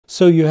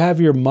So you have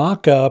your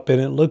mock-up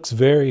and it looks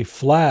very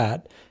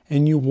flat,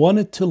 and you want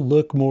it to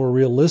look more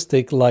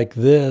realistic like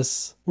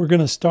this. We're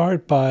going to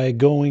start by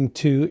going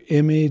to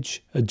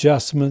Image,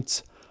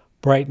 Adjustments,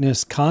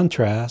 Brightness,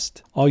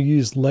 Contrast. I'll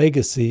use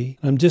Legacy.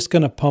 I'm just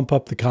going to pump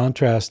up the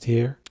contrast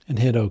here and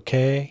hit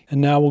OK.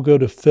 And now we'll go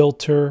to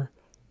Filter,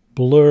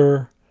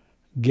 Blur,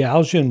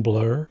 Gaussian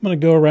Blur. I'm going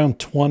to go around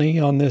 20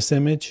 on this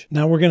image.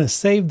 Now we're going to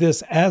save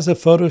this as a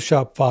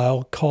Photoshop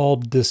file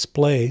called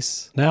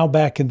Displace. Now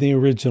back in the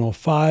original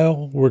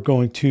file, we're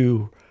going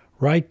to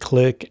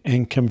right-click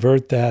and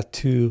convert that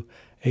to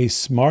a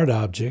smart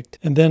object.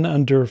 And then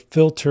under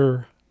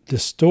Filter,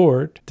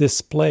 Distort,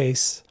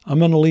 Displace, I'm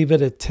going to leave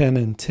it at 10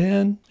 and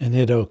 10 and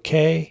hit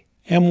OK.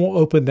 And we'll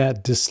open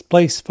that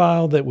Displace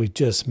file that we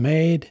just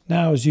made.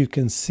 Now as you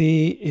can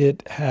see,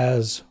 it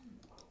has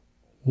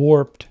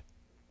warped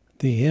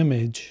the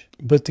image,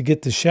 but to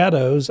get the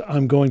shadows,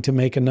 I'm going to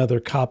make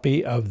another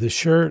copy of the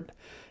shirt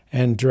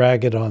and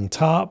drag it on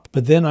top.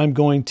 But then I'm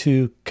going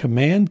to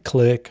command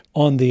click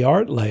on the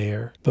art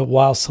layer, but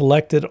while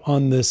selected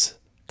on this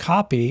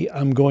copy,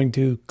 I'm going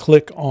to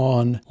click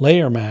on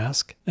layer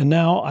mask, and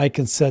now I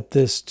can set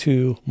this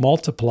to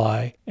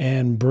multiply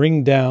and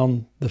bring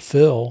down the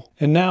fill.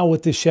 And now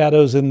with the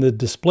shadows and the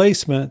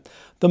displacement,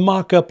 the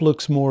mock-up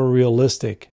looks more realistic.